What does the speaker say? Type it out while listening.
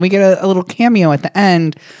We get a little cameo at the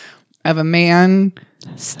end of a man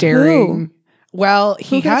staring. Who? Well,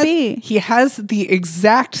 Who could it be? he has the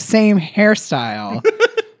exact same hairstyle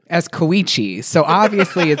as Koichi. So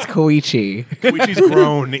obviously it's Koichi. Koichi's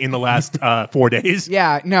grown in the last 4 days.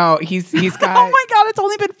 Yeah, no, he's got Oh my God, it's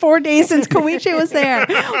only been 4 days since Koichi was there.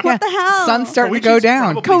 What the hell? sun's starting to Koichi's go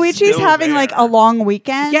down. probably Koichi's still having there. like a long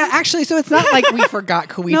weekend. Yeah, actually, so it's not like we forgot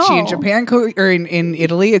Koichi in No. Japan or in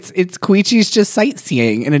Italy. It's Koichi's just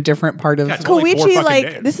sightseeing in a different part of. Yeah, it's only 4 Koichi, fucking like,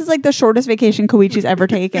 days. this is like the shortest vacation Koichi's ever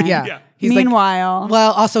taken. Yeah. Yeah. He's like, Meanwhile.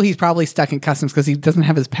 well, also he's probably stuck in customs because he doesn't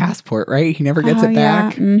have his passport, right? He never gets it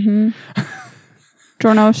back.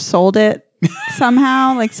 Giorno sold it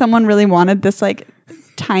somehow. Like someone really wanted this like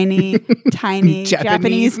tiny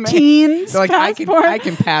Japanese man. teen's So like passport. I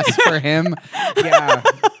can pass for him. Yeah.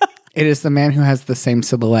 It is the man who has the same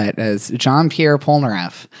silhouette as Jean-Pierre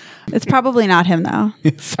Polnareff. It's probably not him though.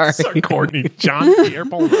 Sorry. Sorry, Courtney. Jean-Pierre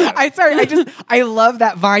Polnareff. I love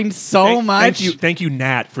that Vine so much. Thank you,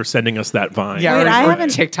 Nat, for sending us that Vine. Yeah, Wait, I or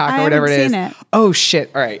haven't- TikTok I or whatever it haven't is. seen it. Oh shit.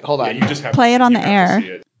 All right, hold on. You just have Play it on you the have to air. see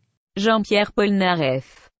it. Jean-Pierre Polnareff.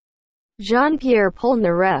 Jean-Pierre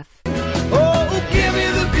Polnareff.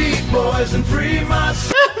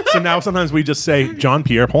 So now sometimes we just say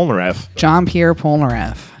Jean-Pierre Polnareff. Jean-Pierre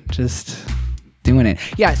Polnareff. Just doing it.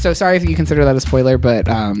 Yeah, so sorry if you consider that a spoiler, but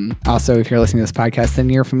also if you're listening to this podcast, then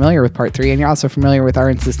you're familiar with part 3, and you're also familiar with our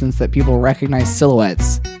insistence that people recognize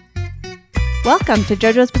silhouettes. Welcome to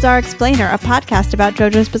JoJo's Bizarre Explainer, a podcast about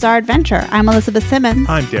JoJo's Bizarre Adventure. I'm Elizabeth Simmons.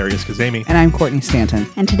 I'm Darius Kazemi. And I'm Courtney Stanton.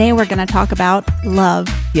 And today we're going to talk about love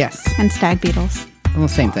Yes. and stag beetles. Well,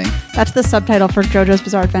 same thing. That's the subtitle for JoJo's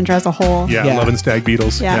Bizarre Adventure as a whole. Yeah, Yeah. Love and Stag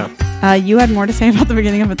Beetles. Yeah. You had more to say about the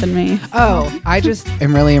beginning of it than me. Oh, I just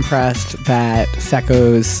am really impressed that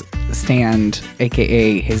Sekko's stand,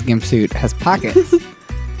 a.k.a. his gimp suit, has pockets.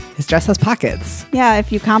 His dress has pockets. Yeah, if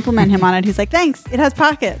you compliment him on it, he's like, thanks, it has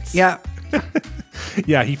pockets. Yeah.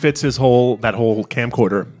 Yeah, he fits that whole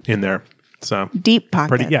camcorder in there. So Deep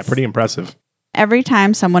pockets. pretty impressive. Every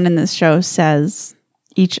time someone in this show says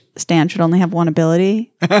each stand should only have one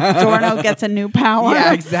ability, Giorno gets a new power.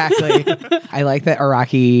 Yeah, exactly. I like that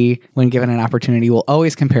Araki, when given an opportunity, will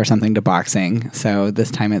always compare something to boxing. So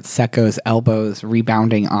this time it's Sekko's elbows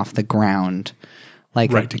rebounding off the ground.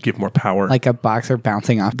 Like Right, to give more power. like a boxer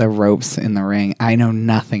bouncing off the ropes in the ring. I know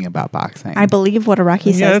nothing about boxing. I believe what Araki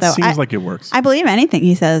yeah, says, it though. seems like it works. I believe anything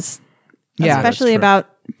he says, Yeah, especially that's true. about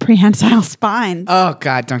prehensile spines. Oh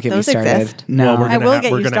God, don't get Those me started. exist. No. Well, we're I gonna will ha-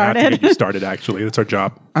 get we're you gonna have to started. get you started, actually. That's our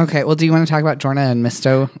job. Okay, well, do you want to talk about Jorna and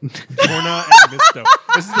Misto? Torna and Misto.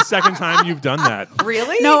 This is the second time you've done that.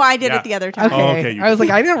 Really? No, I did Yeah. it the other time. Okay. Oh, okay, you I was did.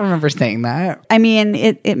 like, I didn't remember saying that. I mean,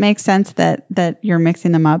 it makes sense that you're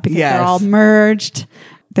mixing them up because Yes. they're all merged.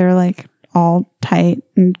 They're like all tight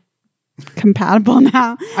and compatible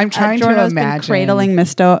now. I'm trying to Giorno's been imagine. cradling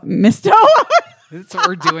Misto. That's what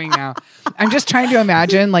we're doing now. I'm just trying to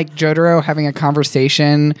imagine like Jotaro having a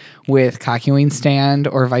conversation with Kakyoin stand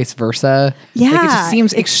or vice versa. Like, it Yeah, just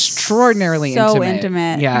seems it's extraordinarily so intimate.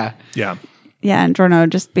 intimate. Yeah. Yeah. Yeah, and Giorno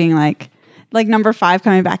just being like number 5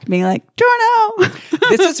 coming back and being like, Giorno.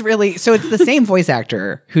 This is really so it's the same voice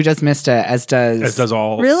actor who does Mista as does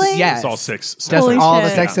all. Really? Yes. It's all 6. does Holy all the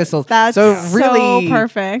shit. Sex Pistols. That's so so really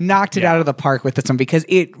perfect. knocked it Yeah. out of the park with this one because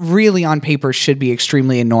it really on paper should be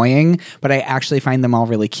extremely annoying, but I actually find them all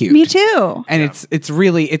really cute. Me too. And it's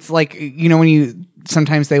really it's like when you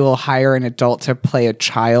sometimes they will hire an adult to play a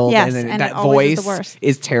child Yes, and, then and that it always is voice the worst.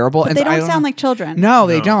 is terrible. But and they so I don't sound like children. No,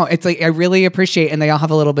 they No. don't. It's like I really appreciate and they all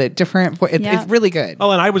have a little bit different Yeah. it's really good.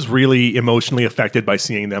 Oh, and I was really emotionally affected by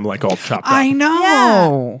seeing them like all chopped up. I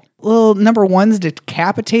know. Well, number 1's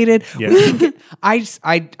decapitated. Yeah.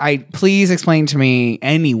 I please explain to me,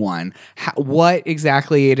 anyone, what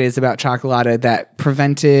exactly it is about Chocolata that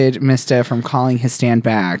prevented Mista from calling his stand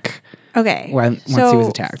back. Okay. Once he so was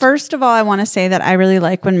attacked. First of all, I want to say that I really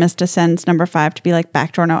like when Mista sends number 5 to be like,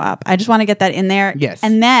 back Giorno up. I just want to get that in there. Yes.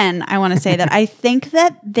 And then I want to say that I think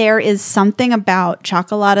that there is something about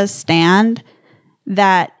Chocolata's stand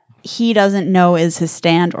that he doesn't know is his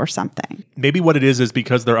stand or something. Maybe what it is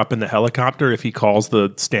because they're up in the helicopter. If he calls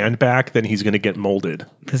the stand back, then he's going to get molded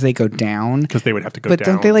Because they go down. because they would have to go But down.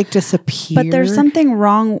 don't they like disappear? But there's something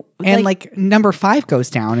wrong. And like number 5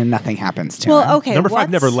 goes down and nothing happens to him. well, okay. Number 5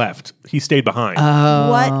 what's- never left. He stayed behind.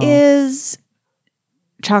 What is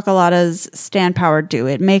Chocolata's stand power do?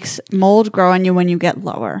 It makes mold grow on you when you get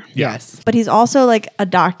lower. Yes. But he's also like a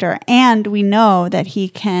doctor, and we know that he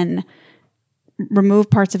can remove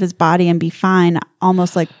parts of his body and be fine,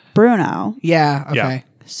 almost like Bruno. Yeah. Okay. Yeah.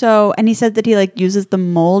 So, and he said that he like uses the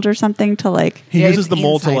mold or something to like. he Yeah, uses it's the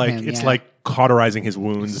mold to inside like him, it's yeah. like cauterizing his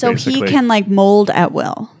wounds. So basically. he can like mold at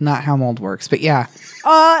will. Not how mold works, but yeah.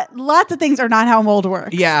 Lots of things are not how mold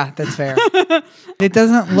works. Yeah, that's fair. It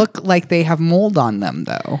doesn't look like they have mold on them,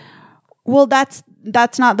 though. Well, that's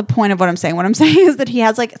not the point of what I'm saying. What I'm saying is that he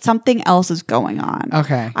has like something else is going on.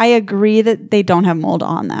 Okay. I agree that they don't have mold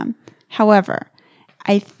on them. However,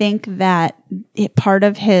 I think that part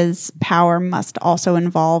of his power must also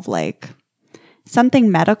involve like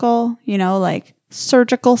something medical, like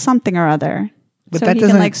surgical something or other. But so that he can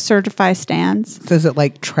doesn't- like certify stands. Does it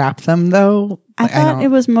like trap them, though? I thought it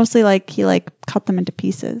was mostly like he like cut them into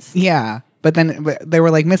pieces. Yeah. But then they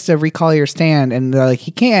were like, Mr. Recall your stand. And they're like,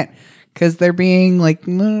 he can't because they're being like,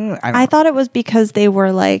 I thought it was because they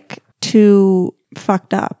were like too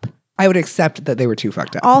fucked up. I would accept that they were too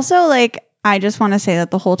fucked up. Also, like, I just want to say that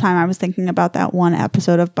the whole time I was thinking about that one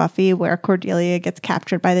episode of Buffy where Cordelia gets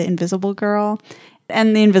captured by the Invisible Girl,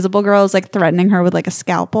 and the Invisible Girl is like threatening her with like a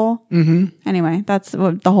scalpel. Mm-hmm. Anyway, that's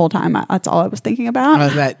what, the whole time. That's all I was thinking about.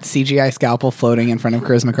 Was that CGI scalpel floating in front of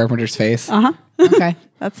Charisma Carpenter's face? Uh-huh. Okay.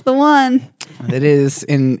 That's the one. It is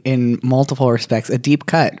in multiple respects a deep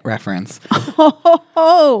cut reference.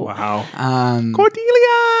 Oh, Wow.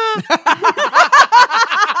 Cordelia!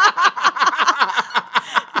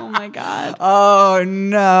 Oh my god. Oh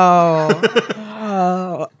no.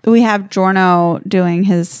 We have Giorno doing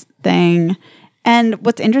his thing. And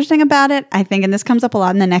what's interesting about it, I think, and this comes up a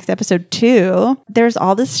lot in the next episode too, there's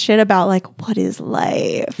all this shit about like, what is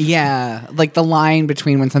life? Yeah, like the line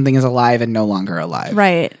between when something is alive and no longer alive.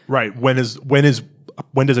 Right. Right. When does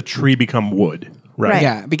a tree become wood? Right.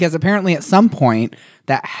 Yeah, because apparently at some point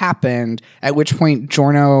that happened, at which point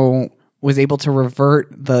Giorno was able to revert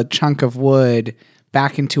the chunk of wood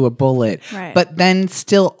back into a bullet, Right. but then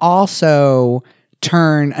still also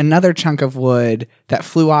turn another chunk of wood that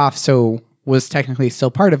flew off, so was technically still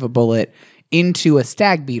part of a bullet, into a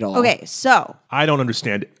stag beetle. Okay, so I don't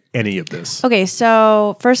understand any of this. Okay,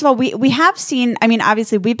 so first of all, we have seen, I mean,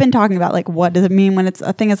 obviously we've been talking about like what does it mean when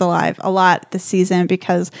a thing is alive a lot this season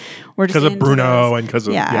because we're just Because of into Bruno this- and because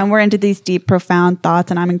of and we're into these deep, profound thoughts,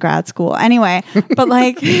 and I'm in grad school anyway. But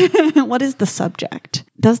like, what is the subject?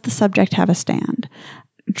 Does the subject have a stand?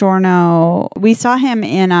 Giorno, we saw him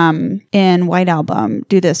in White Album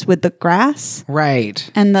do this with the grass Right.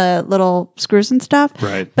 and the little screws and stuff.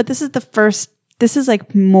 Right. But this is the first. This is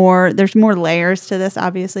like more. There's more layers to this,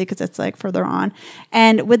 obviously, because it's like further on.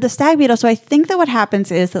 And with the stag beetle, so I think that what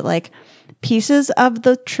happens is that like pieces of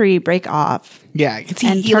the tree break off. Yeah, 'cause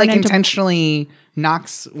And he turn like into- intentionally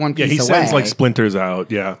knocks one Yeah, piece he away. sends like splinters out.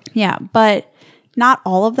 Yeah. Yeah, but not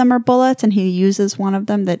all of them are bullets, and he uses one of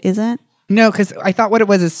them that isn't. No, because I thought what it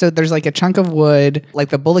was is so there's like a chunk of wood, like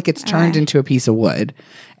the bullet gets turned into a piece of wood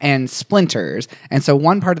and splinters. And so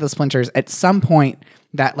one part of the splinters, at some point,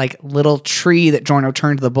 that like little tree that Giorno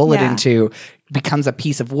turned the bullet Yeah. into becomes a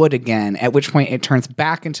piece of wood again, at which point it turns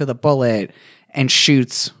back into the bullet and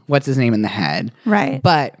shoots what's his name in the head. Right.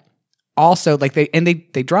 But also like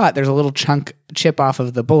they draw it, there's a little chip off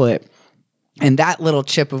of the bullet. And that little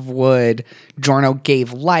chip of wood, Giorno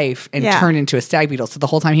gave life and Yeah. turned into a stag beetle. So the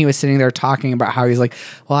whole time he was sitting there talking about how he's like,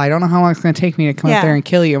 well, I don't know how long it's going to take me to come Yeah. up there and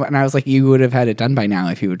kill you. And I was like, you would have had it done by now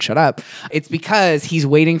if you would shut up. It's because he's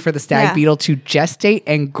waiting for the stag Yeah. beetle to gestate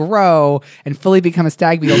and grow and fully become a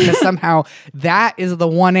stag beetle because somehow that is the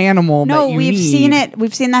one animal No, that you we've need. seen it.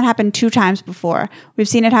 We've seen that happen 2 times before. We've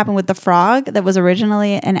seen it happen with the frog that was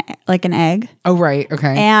originally an egg. Oh, right.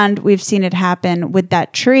 Okay. And we've seen it happen with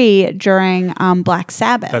that tree during Black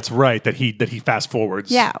Sabbath. That's right. That he fast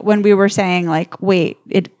forwards. Yeah, when we were saying like, wait,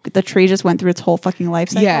 the tree just went through its whole fucking life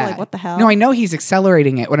cycle. yeah. Like, what the hell? No, I know he's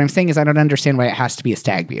accelerating it. What I'm saying is I don't understand why it has to be a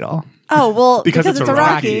stag beetle. Oh well, Because because it's it's a a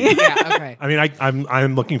Rocky. Yeah. Okay. I mean,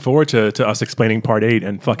 I'm looking forward to us explaining part 8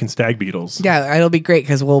 and fucking stag beetles. Yeah, it'll be great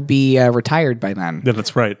because we'll be retired by then. Yeah,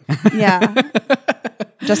 that's right. Yeah.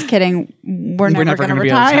 Just kidding. We're never going to gonna be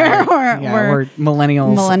retire. retired. Yeah, we're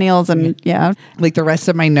millennials. millennials, and yeah. Like the rest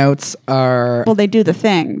of my notes are. Well, they do the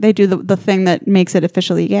thing. They do the thing that makes it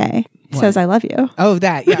officially gay. It says "I love you." Oh,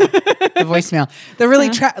 that, yeah. The voicemail. They're really,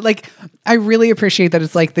 like, I really appreciate that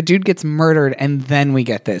it's like the dude gets murdered and then we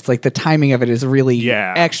get this. Like, the timing of it is really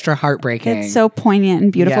extra heartbreaking. It's so poignant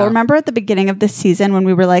and beautiful. Yeah. Remember at the beginning of this season when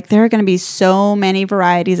we were like, there are going to be so many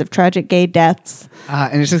varieties of tragic gay deaths.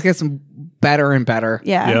 And it just gets better and better.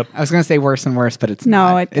 Yeah. Yep. I was going to say worse and worse, but it's No,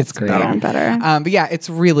 not. it gets it's great. better and better. But yeah, it's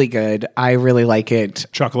really good. I really like it.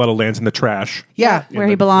 Chocolate lands in the trash. Yeah. Where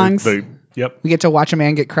he belongs. Yep. We get to watch a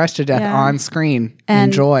man get crushed to death Yeah. on screen.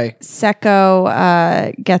 And Enjoy.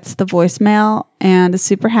 Seko gets the voicemail and is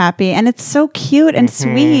super happy. And it's so cute and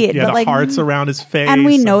sweet. Yeah, but the like, hearts around his face. and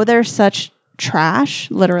we know they're such trash,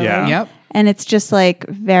 literally. Yeah. Yep. And it's just like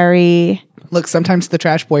very Look, sometimes the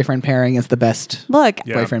trash boyfriend pairing is the best Look,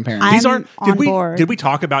 boyfriend pairing. I'm These aren't. on Did board. we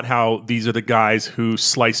talk about how these are the guys who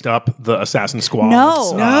sliced up the Assassin Squad?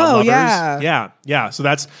 No. lovers? yeah. So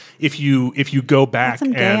that's if you go back That's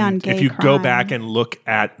some gay on and gay if you go crime. back and look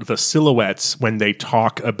at the silhouettes when they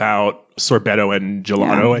talk about Sorbetto and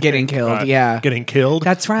Gelato, I Getting think, killed, yeah. getting killed.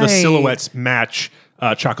 That's The right. silhouettes match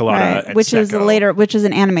Chocolata right, and which is Secco. which is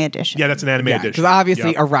an anime edition. Yeah, that's an anime edition. Because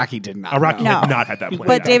obviously Yep. Araki did not. Araki know. had not had that plan.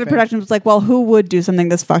 But David Productions was like, well, who would do something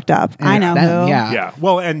this fucked up? I know that- who. yeah. Yeah.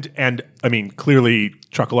 Well, and I mean, clearly,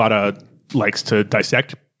 Chocolata likes to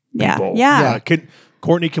dissect Yeah. people. Yeah.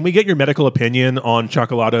 Courtney, can we get your medical opinion on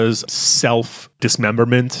Chocolata's self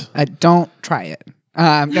dismemberment? Don't try it.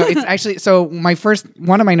 No, it's actually so.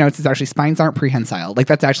 One of my notes is actually spines aren't prehensile. Like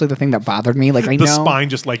that's actually the thing that bothered me. Like I The know spine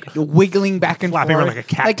just like wiggling back and flapping forth around like a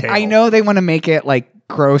cat Like tail. I know they want to make it like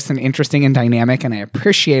gross and interesting and dynamic, and I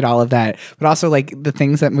appreciate all of that. But also, like the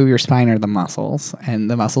things that move your spine are the muscles, and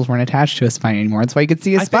the muscles weren't attached to a spine anymore. That's why you could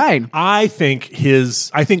see his spine. I think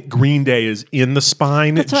Green Day is in the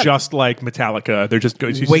spine, what- just like Metallica. They're just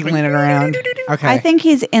going Wiggling it around. Okay, I think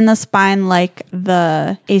he's in the spine like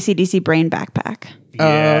the AC/DC brain backpack. Yeah.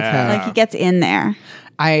 okay. Like he gets in there.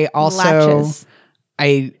 I also Latches.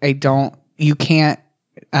 I don't. You can't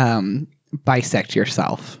bisect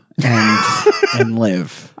yourself and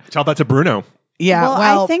live. Tell that to Bruno. Yeah,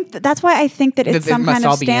 Well, I think that's why I think that it's They some must kind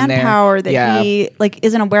all of be in stand there. power that Yeah. he like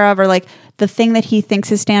isn't aware of, or like the thing that he thinks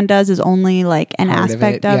his stand does is only like an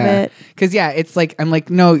aspect of it. Because it's like I'm like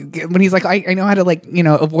no. When he's like I know how to like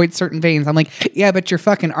avoid certain veins. I'm like yeah, but your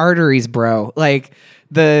fucking arteries, bro. Like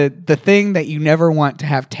the thing that you never want to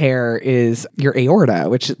have tear is your aorta,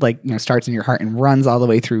 which like starts in your heart and runs all the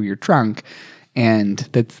way through your trunk, and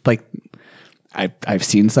that's like. I've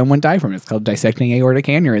seen someone die from it. It's called dissecting aortic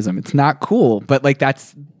aneurysm. It's not cool, but like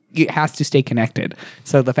it has to stay connected.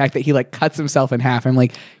 So the fact that he like cuts himself in half, I'm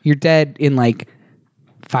like, you're dead in like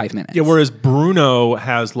 5 minutes. Yeah, whereas Bruno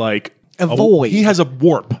has like A void. He has a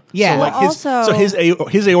warp. Yeah. So, like Well,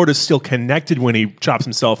 his aorta is still connected when he chops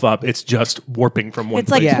himself up. It's just warping from one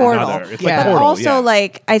It's like place to portal. another. It's Yeah. like But portal. also yeah.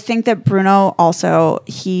 like I think that Bruno also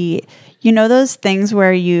those things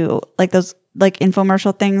where you like those like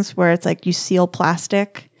infomercial things where it's like you seal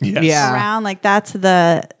plastic Yes. Yeah. around, like I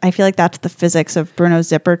feel like that's the physics of Bruno's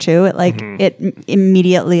zipper too. It like it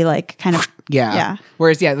immediately like kind of Yeah.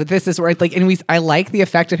 Whereas, this is where like, and I like the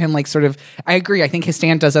effect of him, like, sort of. I agree. I think his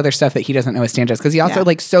stand does other stuff that he doesn't know his stand does because he also Yeah.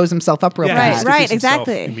 like sews himself up real Yeah, fast. he Right, stitches himself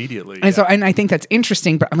exactly. Immediately. And so, and I think that's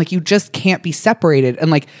interesting, but I'm like, you just can't be separated. And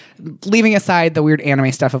like, leaving aside the weird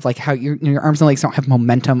anime stuff of like how your arms and legs don't have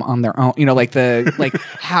momentum on their own, like like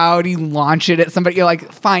how do you launch it at somebody? You're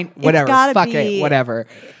like, fine, whatever, gotta fuck be- it, whatever.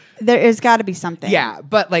 there's got to be something. Yeah,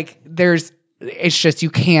 but like, it's just you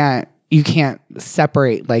can't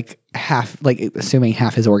separate like half, like assuming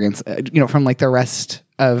half his organs, from like the rest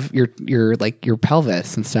of your like your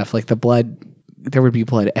pelvis and stuff. Like the blood, there would be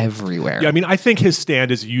blood everywhere. Yeah, I mean, I think his stand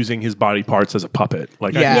is using his body parts as a puppet.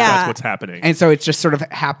 Like, I Yeah. think Yeah. that's what's happening. And so it just sort of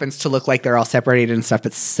happens to look like they're all separated and stuff,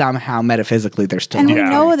 but somehow metaphysically they're still. And all we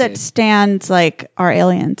know that connected. stands like are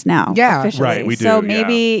aliens now. Yeah. officially. Right, we do, So yeah.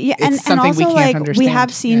 maybe, and It's something we also can't like we have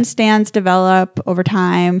understand. seen Yeah. stands develop over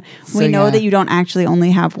time. We know yeah. that you don't actually only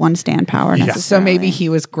have one stand power. Yeah. Necessarily. So maybe he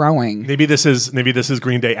was growing. Maybe this is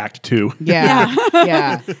Green Day Act 2. Yeah,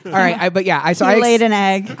 yeah. All right, he laid an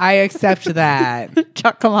egg. I accept that.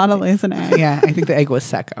 Chuck Colada lays an egg. Yeah, I think the egg was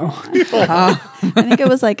Secco. I think it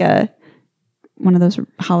was like one of those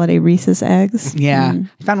holiday Reese's eggs. Yeah,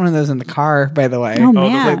 I found one of those in the car, by the way. Oh, Oh,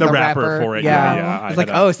 man. the wrapper for it. Yeah. I was like,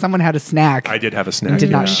 oh, someone had a snack. I did have a snack. and did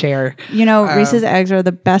not yeah. share. Reese's eggs are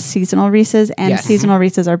the best seasonal Reese's, and Yes. seasonal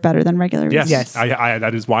Reese's are better than regular Reese's. Yes. Yes. I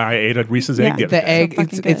that is why I ate a Reese's Yeah. egg. the other The day. egg,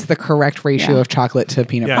 fucking it's good. the correct ratio Yeah. of chocolate to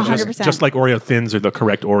peanut Yeah, butter. 100%. just like Oreo Thins are the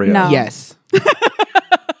correct Oreo. No. Yes.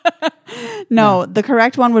 No, the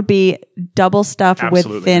correct one would be double stuff with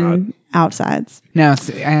Absolutely thin outsides. No.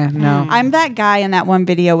 No. I'm that guy in that one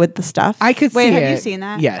video with the stuff. I could Wait, see have it. you seen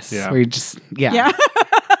that? Yes. Yeah. Where you just Yeah.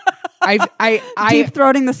 I Deep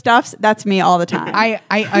throating the stuffs. That's me all the time.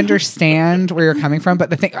 I understand where you're coming from,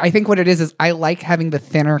 but I think what it is I like having the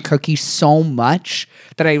thinner cookie so much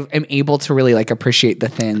that I am able to really like appreciate the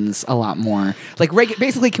thins a lot more. Like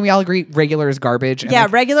basically, can we all agree regular is garbage? And yeah,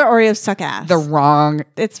 like, regular Oreos suck ass. the wrong.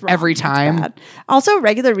 it's wrong. every It's time. bad. Also,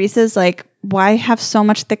 regular Reese's, like, why have so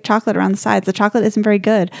much thick chocolate around the sides? The chocolate isn't very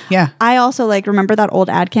good. Yeah. I also like remember that old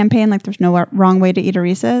ad campaign, like there's no wrong way to eat a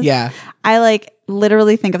Reese's. Yeah. I like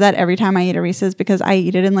literally think of that every time I eat a Reese's because I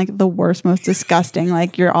eat it in like the worst, most disgusting,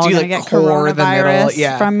 like you're all Do you, going to like, get core the middle? coronavirus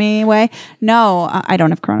Yeah. from me way. No, I don't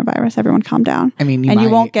have coronavirus. Everyone calm down. I mean, you you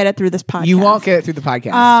might. won't get it through this podcast. You won't get it through the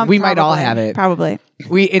podcast. We might all Probably. have it. Probably.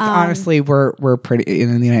 It's honestly we're pretty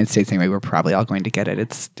in the United States anyway. We're probably all going to get it.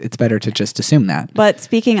 It's better to just assume that. But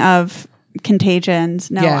speaking of contagions,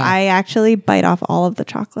 no, Yeah. I actually bite off all of the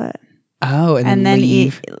chocolate. Oh, And then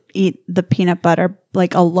leave. eat the peanut butter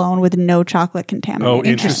like alone with no chocolate contaminated. Oh,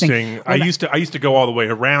 interesting. I used to go all the way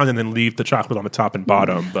around and then leave the chocolate on the top and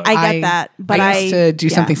bottom. But I get that, but I used to do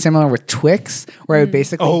something similar with Twix, where I would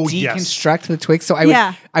basically Oh, yes. deconstruct the Twix. So I would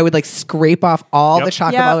Yeah. I would like scrape off all Yep. the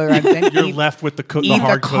chocolate Yep. all the way around. Then you're eat, left with the eat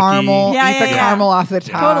hard the caramel, cookie. Yeah, eat the yeah, yeah. caramel off the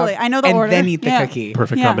top. Totally. I know the and order. then eat the Yeah. cookie.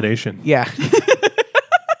 Perfect Yeah. combination. Yeah.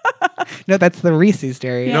 No, that's the Reese's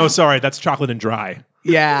dairy. No, sorry, that's chocolate and dry.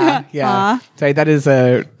 Yeah, yeah. Sorry, that is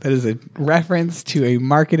a reference to a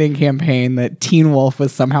marketing campaign that Teen Wolf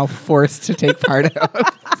was somehow forced to take part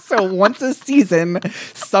of. So once a season,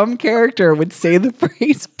 some character would say the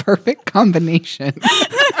phrase "perfect combination."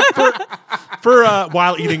 For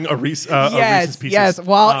while eating a Reese's Pieces. yes,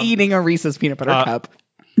 while eating a Reese's peanut butter cup.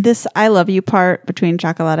 This I love you part between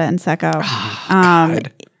Chocolata and Secco.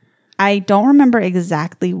 God. I don't remember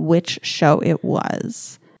exactly which show it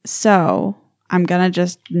was. So I'm going to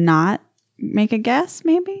just not make a guess,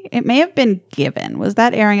 maybe. It may have been Given. Was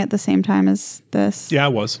that airing at the same time as this? Yeah,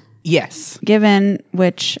 it was. Yes, Given,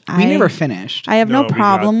 which we never finished. I have No, no we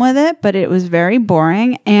problem with it, but it was very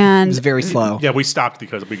boring. It And was very slow. Yeah, we stopped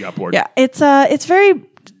because we got bored. yeah, it's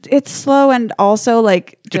slow and also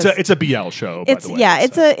like It's a BL show, by it's the way. yeah,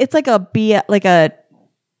 so. it's like a B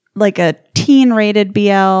like a teen rated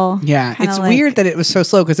BL. Yeah, kinda it's like- weird that it was so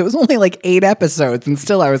slow because it was only like 8 episodes, and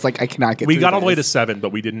still I was like, I cannot get. We through got all the way to this. 7,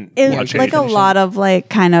 but we didn't It watch was like a anything. lot of like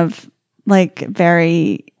kind of like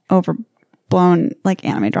very overblown like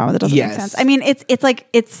anime drama that doesn't Yes. make sense. I mean, it's like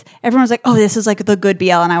everyone's like, oh, this is like the good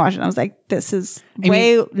BL, and I watched it. And I was like, this is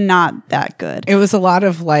not that good. It was a lot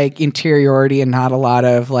of like interiority and not a lot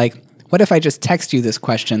of like, what if I just text you this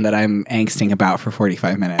question that I'm angsting about for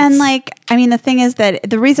 45 minutes? And like, I mean, the thing is that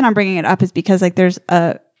the reason I'm bringing it up is because like there's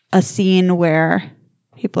a scene where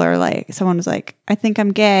people are like, someone was like, I think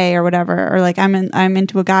I'm gay or whatever, or like I'm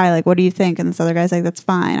into a guy. Like, what do you think? And this other guy's like, that's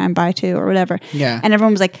fine. I'm bi too or whatever. Yeah. And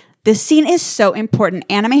everyone was like, this scene is so important.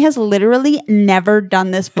 Anime has literally never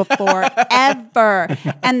done this before, ever.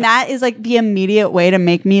 And that is like the immediate way to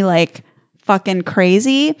make me like fucking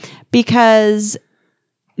crazy because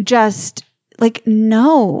just like,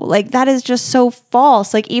 no, like that is just so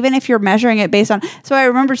false. Like, even if you're measuring it based on, so I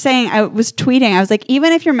remember saying, I was tweeting, I was like,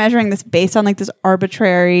 even if you're measuring this based on like this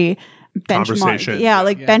arbitrary benchmark, Conversation.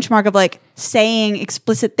 benchmark of like saying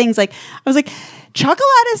explicit things. Like, I was like,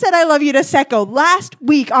 Chocolata said I love you to Secco last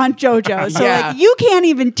week on JoJo. So Yeah. like, you can't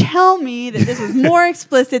even tell me that this was more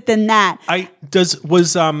explicit than that. And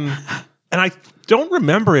I don't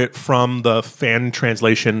remember it from the fan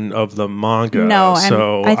translation of the manga. No,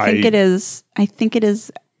 so I think it is. I think it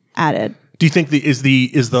is added. Do you think is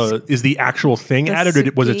the actual thing added,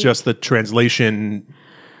 or was it Suki- just the translation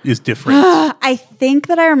is different? I think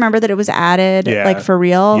that I remember that it was added, Yeah. like for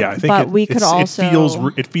real. Yeah, I think but we could also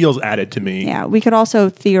it feels added to me. yeah, we could also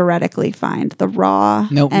theoretically find the raw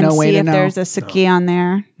No and way see to if know. there's a Suki on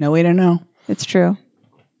there. no way to know. It's true.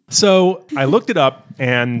 So I looked it up,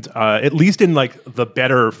 and at least in like the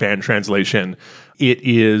better fan translation, it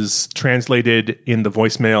is translated in the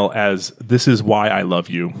voicemail as "This is why I love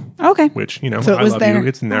you," Okay. which, you know, So it I was love there. you.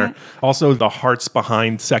 It's in there. Right. Also, the hearts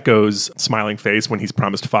behind Sekko's smiling face when he's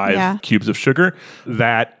promised 5 Yeah. cubes of sugar.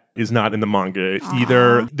 That is not in the manga.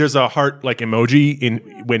 Either there's a heart like emoji in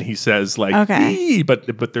when he says like, Okay. "Ee,"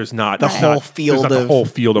 but there's not The there's whole not- field there's not the of- whole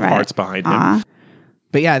field of Right. hearts behind him.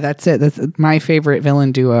 But yeah, that's it. That's my favorite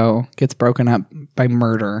villain duo gets broken up by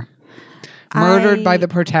murder. Murdered by the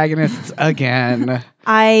protagonists again.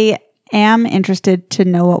 I am interested to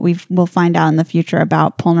know what we'll find out in the future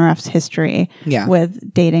about Polnareff's history Yeah.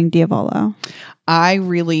 with dating Diavolo. I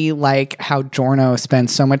really like how Giorno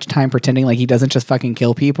spends so much time pretending like he doesn't just fucking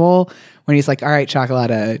kill people when he's like, all right,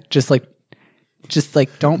 Chocolata, just like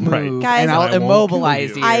don't move Right. Guys, and I I'll won't immobilize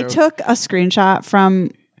kill you. you. I took a screenshot from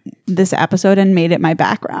this episode and made it my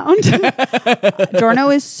background. Giorno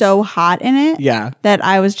is so hot in it Yeah. that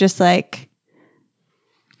I was just like,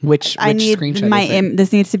 Which I need screenshot my is it?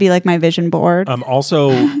 this needs to be like my vision board. Also,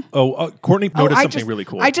 Courtney noticed I something just- really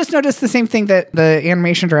cool. I just noticed the same thing that the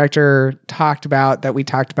animation director talked about that we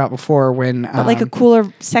talked about before when but like a cooler,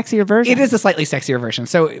 sexier version. it is a slightly sexier version.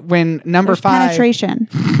 So when number There's 5 penetration.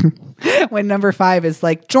 when number 5 is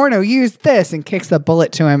like, Giorno, use this, and kicks the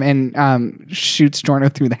bullet to him and shoots Giorno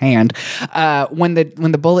through the hand. When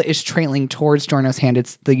the bullet is trailing towards Giorno's hand,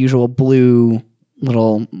 it's the usual blue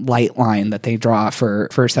little light line that they draw for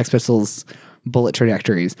Sex Pistols bullet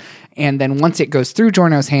trajectories. And then once it goes through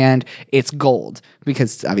Giorno's hand, it's gold,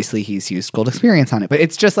 because obviously he's used gold experience on it. But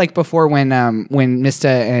it's just like before when Mista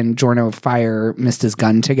and Giorno fire Mista's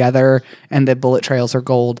gun together and the bullet trails are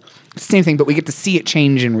gold. Same thing, but we get to see it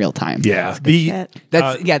change in real time. Yeah.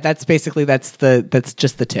 That's basically that's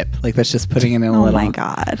just the tip. Like, that's just putting it in a Oh little. my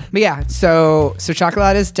God. But yeah, so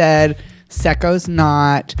Chocolat is dead. Secco's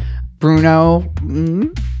not. Bruno,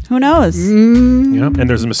 Who knows? Yeah. And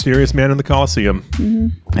there's a mysterious man in the Colosseum.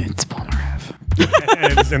 it's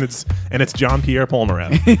Polnareff. and it's Jean-Pierre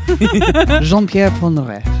Polnareff. Jean-Pierre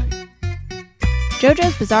Polnareff.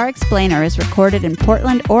 JoJo's Bizarre Explainer is recorded in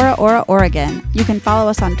Portland, Ora, Oregon. You can follow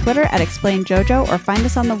us on Twitter at ExplainJojo or find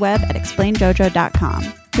us on the web at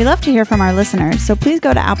explainjojo.com. We love to hear from our listeners, so please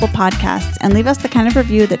go to Apple Podcasts and leave us the kind of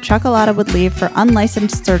review that Chocolata would leave for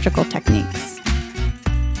unlicensed surgical techniques.